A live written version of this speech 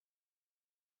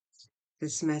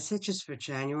This message is for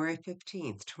January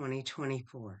 15th,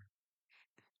 2024.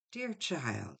 Dear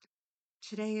child,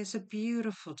 today is a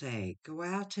beautiful day. Go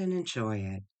out and enjoy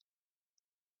it.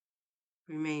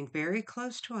 Remain very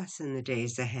close to us in the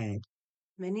days ahead.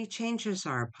 Many changes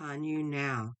are upon you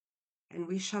now, and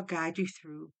we shall guide you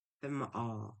through them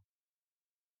all.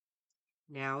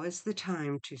 Now is the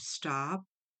time to stop,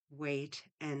 wait,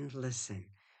 and listen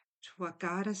to what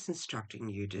God is instructing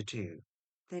you to do.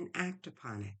 Then act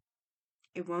upon it.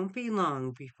 It won't be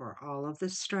long before all of the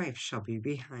strife shall be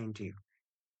behind you.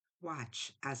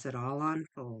 Watch as it all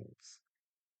unfolds.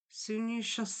 Soon you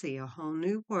shall see a whole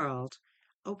new world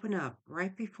open up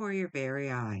right before your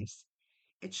very eyes.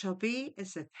 It shall be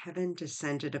as if heaven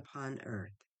descended upon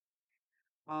earth.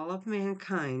 All of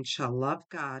mankind shall love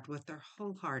God with their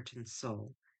whole heart and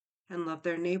soul, and love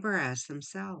their neighbor as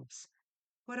themselves.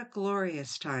 What a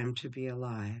glorious time to be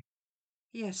alive.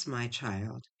 Yes, my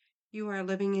child, you are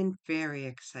living in very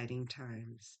exciting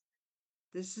times.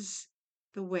 This is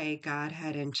the way God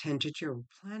had intended your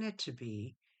planet to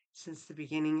be since the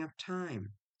beginning of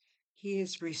time. He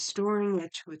is restoring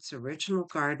it to its original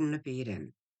Garden of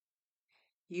Eden.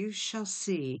 You shall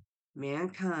see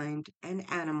mankind and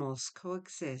animals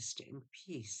coexist in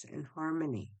peace and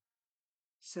harmony.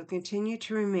 So continue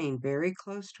to remain very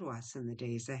close to us in the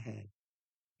days ahead,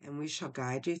 and we shall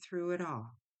guide you through it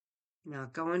all. Now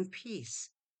go in peace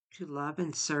to love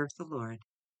and serve the Lord.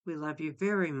 We love you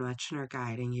very much and are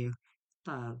guiding you.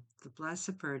 Love, the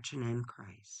Blessed Virgin and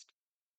Christ.